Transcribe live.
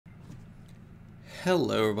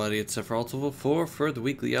Hello everybody, it's Sephiroth4 for the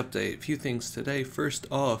weekly update. A few things today. First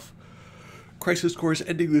off, Crisis Core is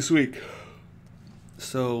ending this week,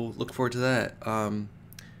 so look forward to that.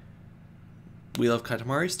 We Love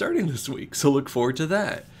Katamari starting this week, so look forward to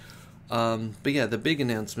that. But yeah, the big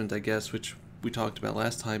announcement, I guess, which we talked about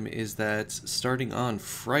last time, is that starting on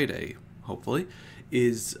Friday, hopefully,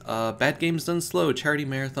 is Bad Games Done Slow, charity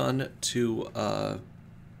marathon to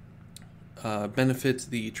benefit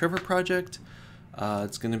the Trevor Project.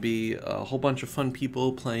 It's going to be a whole bunch of fun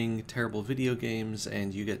people playing terrible video games,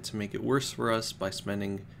 and you get to make it worse for us by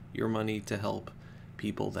spending your money to help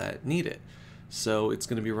people that need it. So it's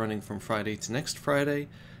going to be running from Friday to next Friday,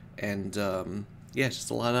 and yeah,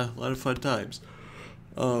 just a lot of fun times.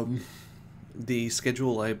 The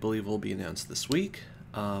schedule, I believe, will be announced this week,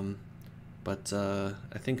 but I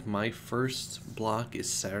think my first block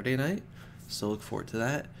is Saturday night, so look forward to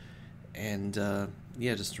that. And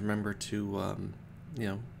yeah, just remember to you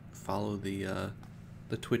know, follow the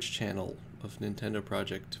Twitch channel of Nintendo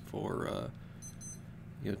Project for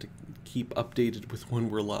you know, to keep updated with when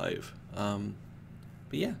we're live. But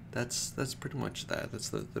yeah, that's pretty much that. That's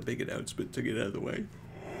the big announcement to get out of the way.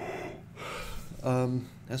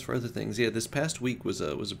 As for other things, yeah, this past week was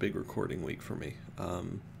a big recording week for me.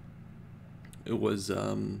 It was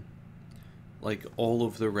like all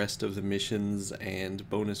of the rest of the missions and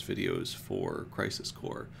bonus videos for Crisis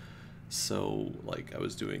Core. So like I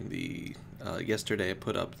was doing the yesterday I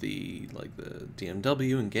put up the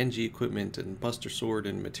DMW and Genji equipment and Buster Sword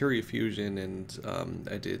and Materia Fusion, and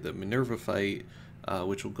I did the Minerva fight,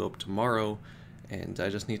 which will go up tomorrow, and I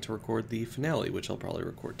just need to record the finale, which I'll probably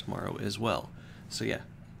record tomorrow as well. So yeah,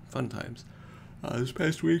 fun times. This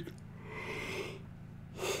past week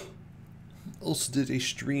also did a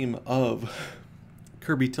stream of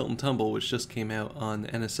Kirby Tilt and Tumble, which just came out on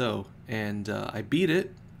NSO, and I beat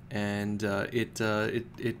it, and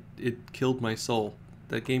it killed my soul.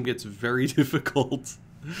 That game gets very difficult.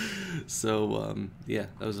 So yeah,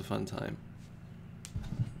 that was a fun time.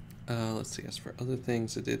 Let's see, as for other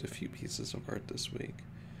things, I did a few pieces of art this week.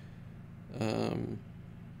 You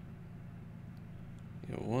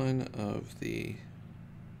know, one of the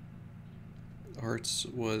arts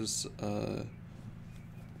was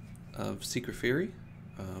of Secret Fury,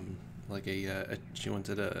 like she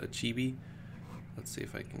wanted a chibi. Let's see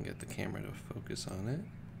if I can get the camera to focus on it.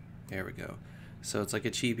 There we go. So it's like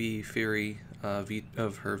a chibi Fury of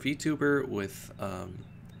her VTuber with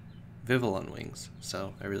Vivillon wings.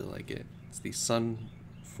 So I really like it. It's the sun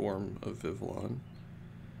form of Vivillon.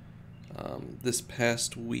 This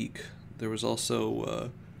past week there was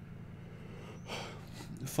also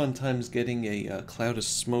fun times getting a cloud of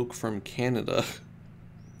smoke from Canada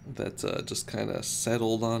that just kind of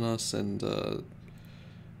settled on us, and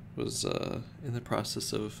was in the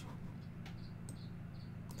process of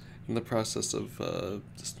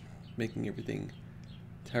just making everything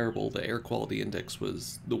terrible. The air quality index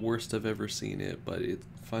was the worst I've ever seen it, but it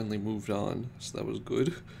finally moved on, so that was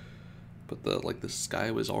good. But the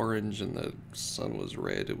sky was orange and the sun was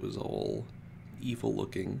red. It was all evil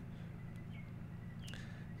looking.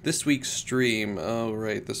 This week's stream, oh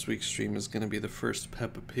right, this week's stream is going to be the first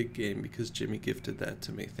Peppa Pig game because Jimmy gifted that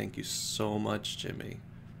to me. Thank you so much, Jimmy.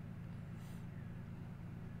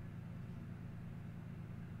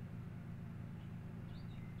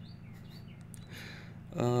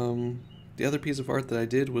 The other piece of art that I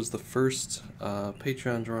did was the first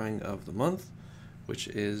Patreon drawing of the month, which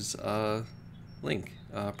is Link,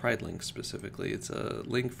 Pride Link specifically. It's a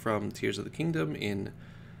Link from Tears of the Kingdom in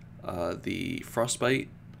the Frostbite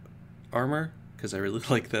armor, because I really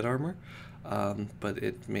like that armor, but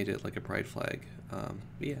it made it like a pride flag. But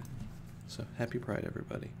yeah, so happy Pride,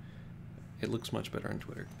 everybody. It looks much better on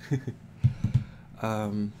Twitter.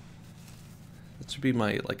 That should be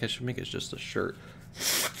my, I should make it just a shirt.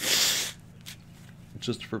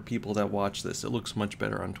 Just for people that watch this, it looks much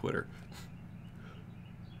better on Twitter.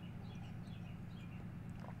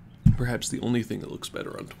 Perhaps the only thing that looks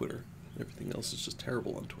better on Twitter. Everything else is just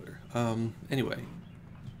terrible on Twitter. Anyway.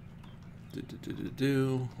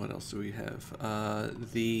 What else do we have?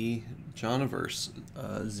 The Johniverse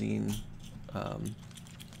zine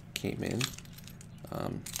came in.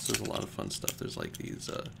 So there's a lot of fun stuff. There's like these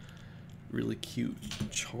really cute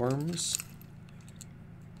charms.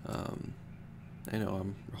 I know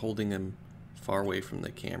I'm holding them far away from the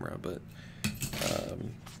camera, but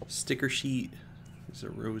sticker sheet. These are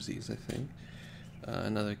rosies, I think.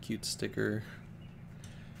 Another cute sticker.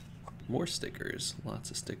 More stickers, lots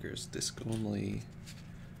of stickers. Disc only.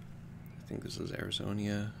 I think this is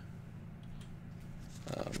Arizona.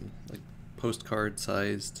 Like postcard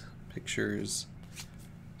sized pictures.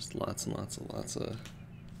 Just Just lots and lots of.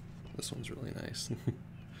 This one's really nice.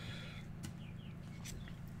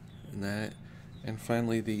 And that, and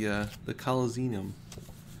finally the Coliseum,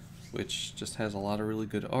 which just has a lot of really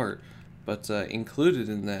good art. But included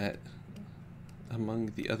in that,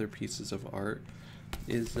 among the other pieces of art,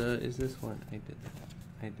 is this one. I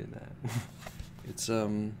did that. It's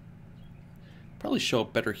probably show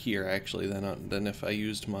up better here actually than if I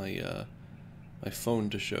used my my phone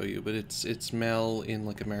to show you. But it's Mal in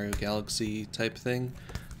like a Mario Galaxy type thing.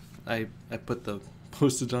 I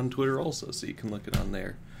posted on Twitter also, so you can look it on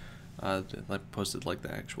there. I posted like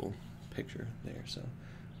the actual picture there. So,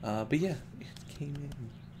 but yeah, it came in.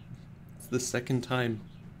 It's the second time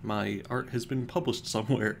my art has been published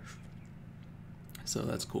somewhere. So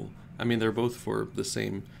that's cool. I mean, they're both for the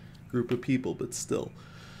same group of people, but still.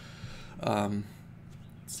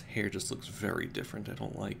 His hair just looks very different. I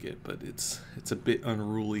don't like it, but it's a bit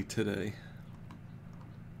unruly today.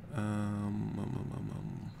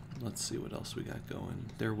 Let's see what else we got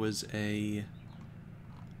going. There was a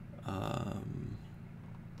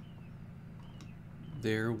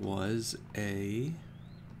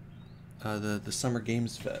the Summer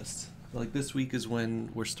Games Fest. Like this week is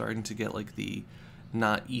when we're starting to get like the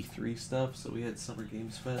not E3 stuff. So we had Summer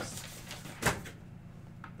Games Fest.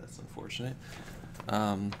 That's unfortunate.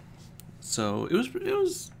 So it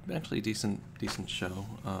was actually a decent show.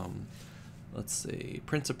 Let's see,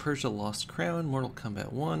 Prince of Persia: Lost Crown, Mortal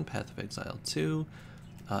Kombat 1, Path of Exile 2,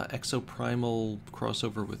 Exoprimal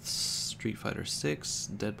crossover with Street Fighter 6,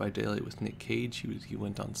 Dead by Daylight with Nick Cage. He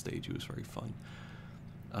went on stage. He was very fun.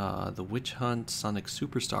 The Witch Hunt, Sonic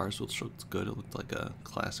Superstars, which looked good. It looked like a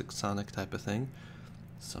classic Sonic type of thing.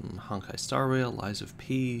 Some Honkai Star Rail, Lies of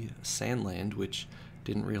P, Sandland, which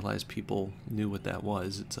didn't realize people knew what that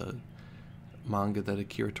was. It's a manga that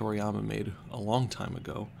Akira Toriyama made a long time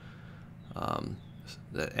ago.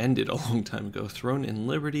 That ended a long time ago. Throne in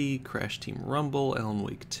Liberty, Crash Team Rumble, Alan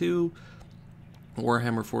Wake 2,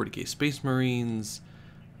 Warhammer 40k Space Marines,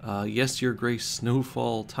 Yes Your Grace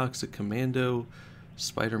Snowfall, Toxic Commando,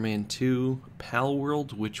 Spider-Man 2, Pal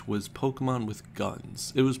World, which was Pokemon with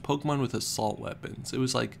guns. It was Pokemon with assault weapons. It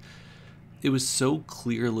was like, it was so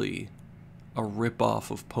clearly a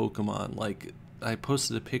rip-off of Pokemon. Like, I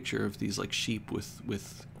posted a picture of these like sheep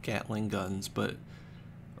with Gatling guns,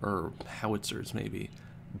 or howitzers maybe,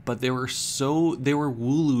 but they were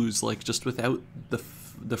Wooloos, like just without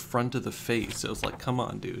the front of the face. It was like, come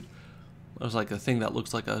on, dude. It was like a thing that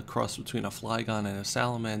looks like a cross between a Flygon and a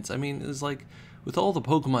Salamence. I mean, it's like, with all the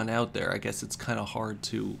Pokemon out there, I guess it's kind of hard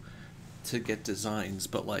to get designs,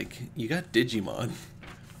 but like, you got Digimon.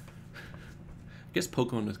 I guess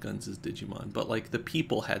Pokemon with guns is Digimon, but like the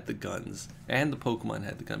people had the guns and the Pokemon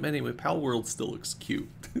had the gun. But anyway, Pal World still looks cute.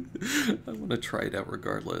 I want to try it out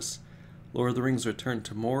regardless. Lord of the Rings Return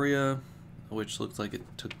to Moria, which looks like it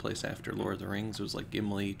took place after Lord of the Rings. It was like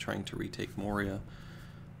Gimli trying to retake Moria.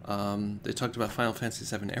 They talked about Final Fantasy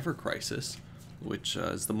VII Ever Crisis, which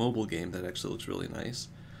is the mobile game that actually looks really nice.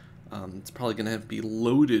 It's probably going to be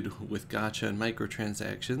loaded with gacha and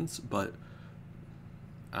microtransactions, but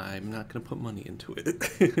I'm not going to put money into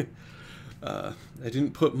it. I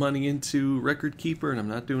didn't put money into Record Keeper, and I'm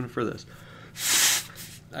not doing it for this.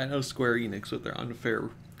 I know Square Enix with their unfair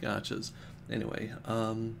gachas. Anyway,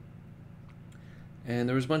 and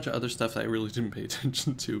there was a bunch of other stuff that I really didn't pay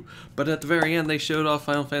attention to. But at the very end, they showed off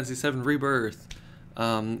Final Fantasy VII Rebirth.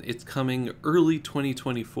 It's coming early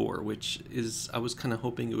 2024, which is, I was kind of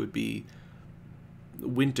hoping it would be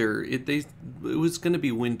winter. It was going to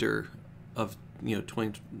be winter of, you know,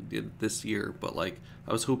 this year, but like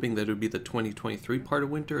I was hoping that it would be the 2023 part of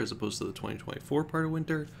winter as opposed to the 2024 part of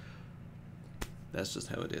winter. That's just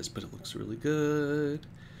how it is, but it looks really good.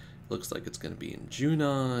 Looks like it's going to be in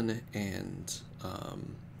Junon and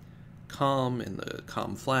Calm and the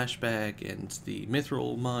Calm flashback and the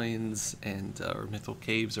Mithril mines and or Mithril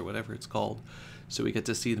caves or whatever it's called. So we get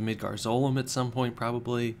to see the Midgar Zolom at some point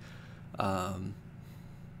probably.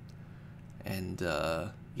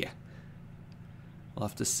 Yeah. We'll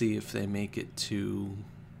have to see if they make it to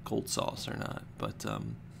Cold Sauce or not, but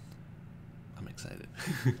I'm excited.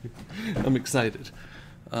 I'm excited.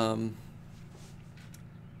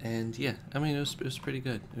 And yeah, I mean, it was pretty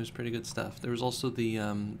good. It was pretty good stuff. There was also the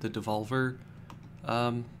Devolver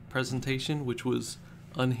presentation, which was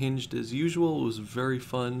unhinged as usual. It was very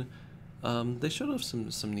fun. They showed off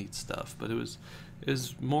some neat stuff, but it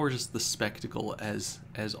was more just the spectacle as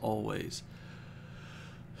always.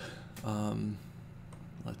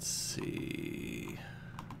 Let's see.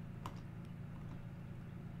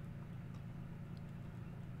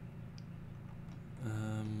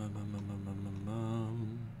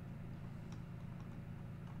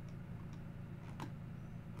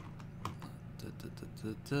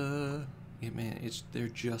 Yeah, man, they're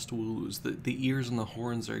just woos. The ears and the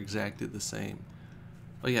horns are exactly the same.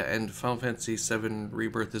 Oh yeah, and Final Fantasy VII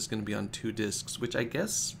Rebirth is going to be on 2 discs, which I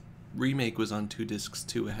guess Remake was on 2 discs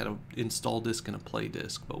too. It had an install disc and a play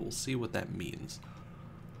disc, but we'll see what that means.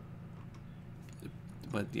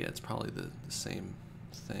 But yeah, it's probably the same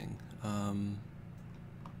thing.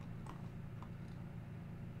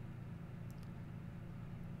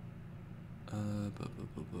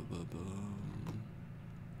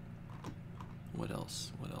 What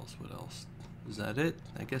else? What else? Is that it?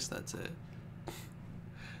 I guess that's it.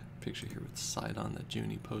 Picture here with Sidon that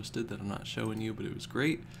Junie posted that I'm not showing you, but it was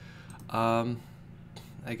great. I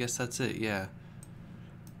guess that's it, yeah.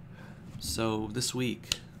 So this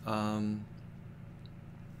week, I'm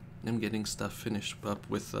getting stuff finished up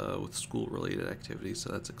with school-related activities,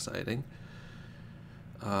 so that's exciting.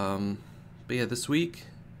 But yeah, this week,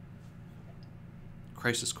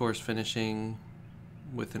 Crisis Core is finishing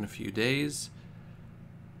within a few days.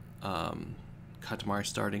 Katamari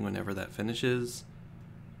starting whenever that finishes.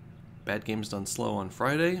 Bad Games Done Slow on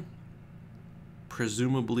Friday.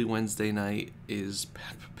 Presumably Wednesday night is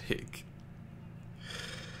Peppa Pig.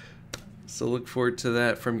 So look forward to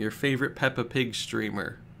that from your favorite Peppa Pig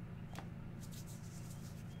streamer.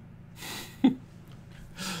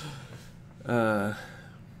 But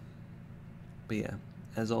yeah,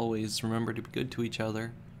 as always, remember to be good to each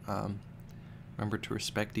other. Remember to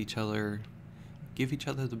respect each other. Give each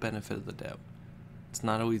other the benefit of the doubt. It's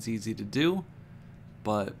not always easy to do,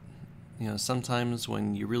 but you know, sometimes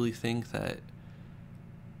when you really think that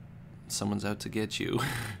someone's out to get you,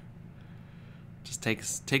 just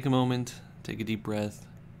take a moment, take a deep breath,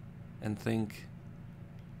 and think,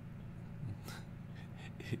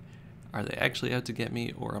 are they actually out to get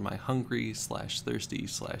me, or am I hungry / thirsty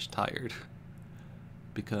 / tired?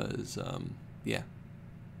 Because yeah,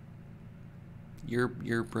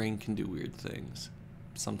 your brain can do weird things.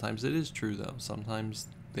 Sometimes it is true though. Sometimes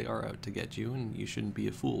they are out to get you, and you shouldn't be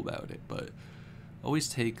a fool about it. But always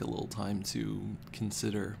take a little time to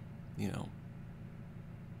consider, you know,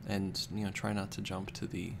 and you know, try not to jump to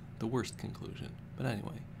the worst conclusion. But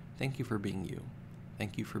anyway, thank you for being you.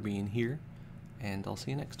 Thank you for being here, and I'll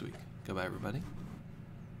see you next week. Goodbye, everybody.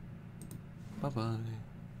 Bye-bye.